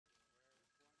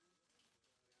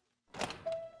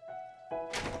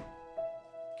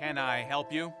Can I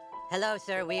help you? Hello,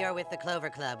 sir. We are with the Clover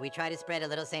Club. We try to spread a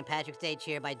little St. Patrick's Day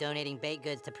cheer by donating baked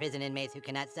goods to prison inmates who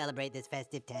cannot celebrate this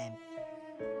festive time.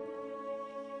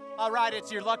 All right, it's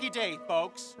your lucky day,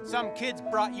 folks. Some kids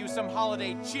brought you some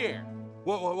holiday cheer.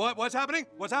 What's happening?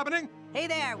 What's happening? Hey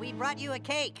there, we brought you a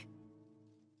cake.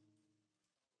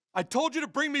 I told you to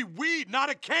bring me weed, not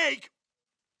a cake!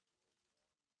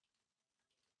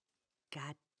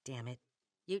 God damn it.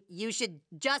 You should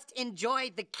just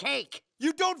enjoy the cake.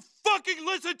 You don't fucking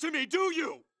listen to me, do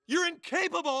you? You're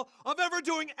incapable of ever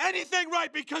doing anything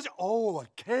right because... Oh, a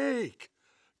cake.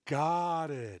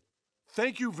 Got it.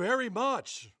 Thank you very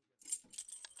much.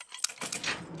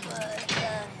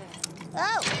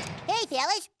 Oh, hey,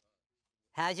 fellas.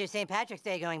 How's your St. Patrick's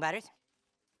Day going, Butters?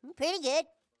 Pretty good.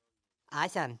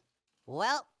 Awesome.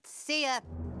 Well, see ya.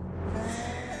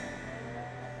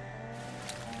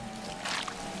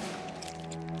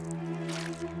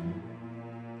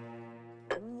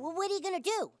 What are you gonna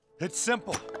do? It's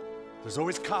simple. There's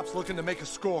always cops looking to make a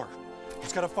score.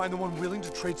 Just gotta find the one willing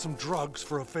to trade some drugs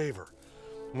for a favor.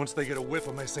 Once they get a whiff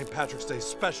of my St. Patrick's Day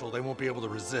special, they won't be able to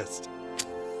resist.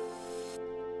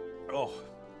 Oh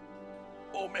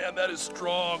man, that is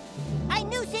strong. I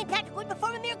knew St. Patrick would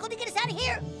perform a miracle to get us out of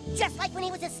here. Just like when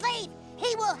he was a slave,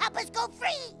 he will help us go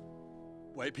free.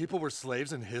 White people were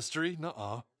slaves in history?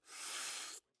 Nuh-uh.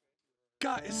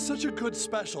 God, it's such a good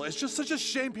special. It's just such a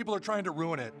shame people are trying to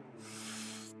ruin it.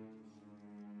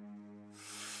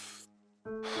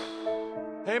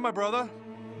 Hey, my brother.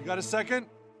 You got a second?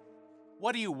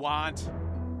 What do you want?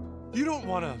 You don't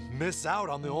want to miss out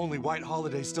on the only white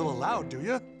holiday still allowed, do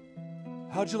you?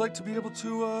 How'd you like to be able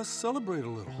to celebrate a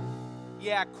little?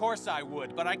 Yeah, of course I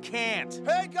would, but I can't.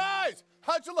 Hey, guys!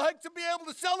 How'd you like to be able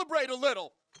to celebrate a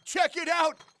little? Check it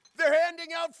out! They're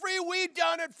handing out free weed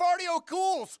down at Farty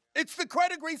O'Cool's. It's the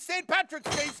Credigree St. Patrick's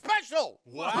Day special.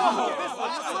 Wow, this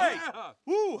looks great.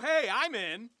 Ooh, hey, I'm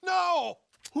in. No!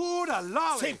 Ooh, da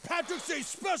lolly! St. Patrick's Day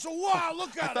special, wow,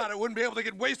 look at it! I thought I wouldn't be able to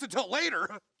get wasted till later.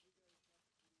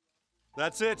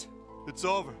 That's it. It's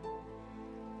over.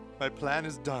 My plan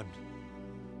is done.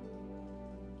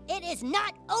 It is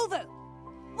not over.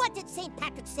 What did St.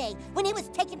 Patrick say when he was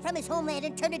taken from his homeland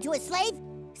and turned into a slave?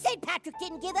 St. Patrick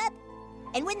didn't give up.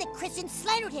 And when the Christians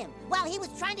slandered him while he was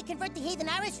trying to convert the heathen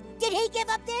Irish, did he give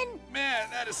up then? Man,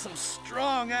 that is some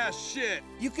strong-ass shit.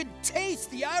 You can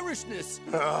taste the Irishness.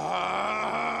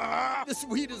 This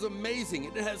weed is amazing.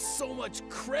 It has so much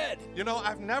cred. You know,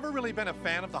 I've never really been a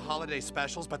fan of the holiday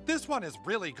specials, but this one is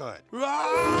really good.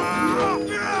 Yeah!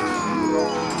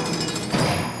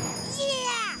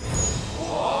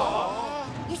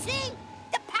 You see?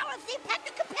 The power of St.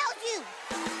 Patrick compels you.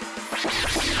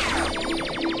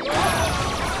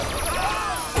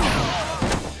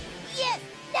 Yes!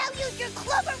 Now use your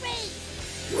clover rays!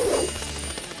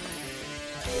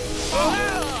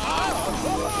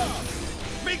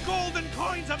 Me golden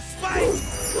coins of spite!